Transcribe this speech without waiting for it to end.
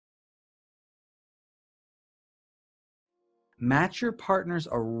Match your partner's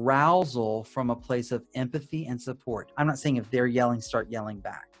arousal from a place of empathy and support. I'm not saying if they're yelling, start yelling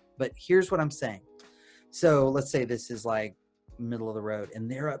back, but here's what I'm saying. So let's say this is like middle of the road and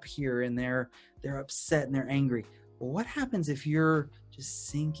they're up here and they're upset and they're angry. Well, what happens if you're just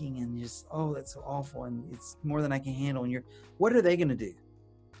sinking and just, oh, that's so awful and it's more than I can handle, and what are they going to do?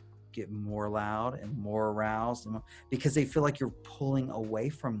 Get more loud and more aroused because they feel like you're pulling away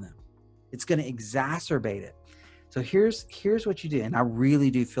from them. It's going to exacerbate it. So here's what you do. And I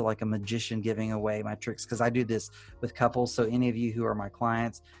really do feel like a magician giving away my tricks, because I do this with couples. So any of you who are my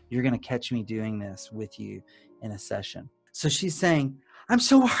clients, you're going to catch me doing this with you in a session. So she's saying, I'm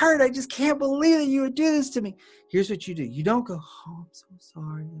so hurt. I just can't believe that you would do this to me. Here's what you do. You don't go, oh, I'm so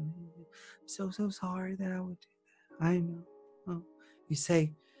sorry. I'm so sorry that I would do that. I know. Oh. You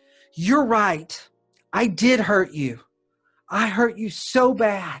say, you're right. I did hurt you. I hurt you so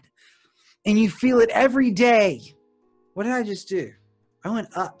bad. And you feel it every day. What did I just do? I went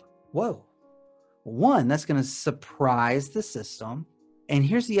up. Whoa. One, that's going to surprise the system. And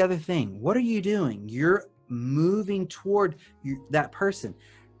here's the other thing. What are you doing? You're moving toward that person.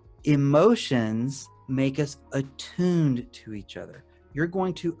 Emotions make us attuned to each other. You're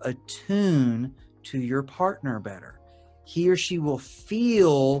going to attune to your partner better. He or she will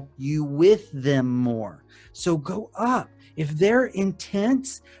feel you with them more. So go up. If they're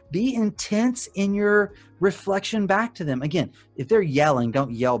intense, be intense in your reflection back to them. Again, if they're yelling,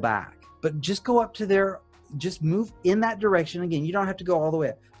 don't yell back, but just go up to just move in that direction. Again, you don't have to go all the way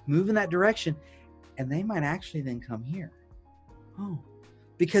up. Move in that direction, and they might actually then come here. Oh,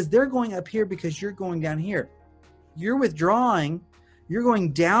 because they're going up here because you're going down here. You're withdrawing. You're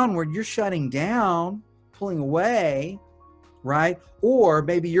going downward. You're shutting down, pulling away, right? Or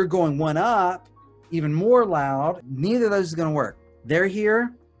maybe you're going one up, even more loud. Neither of those is going to work. They're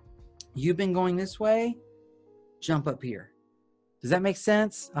here. You've been going this way. Jump up here. Does that make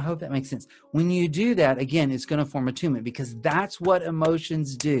sense? I hope that makes sense. When you do that, again, it's going to form attunement, because that's what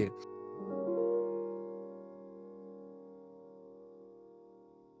emotions do.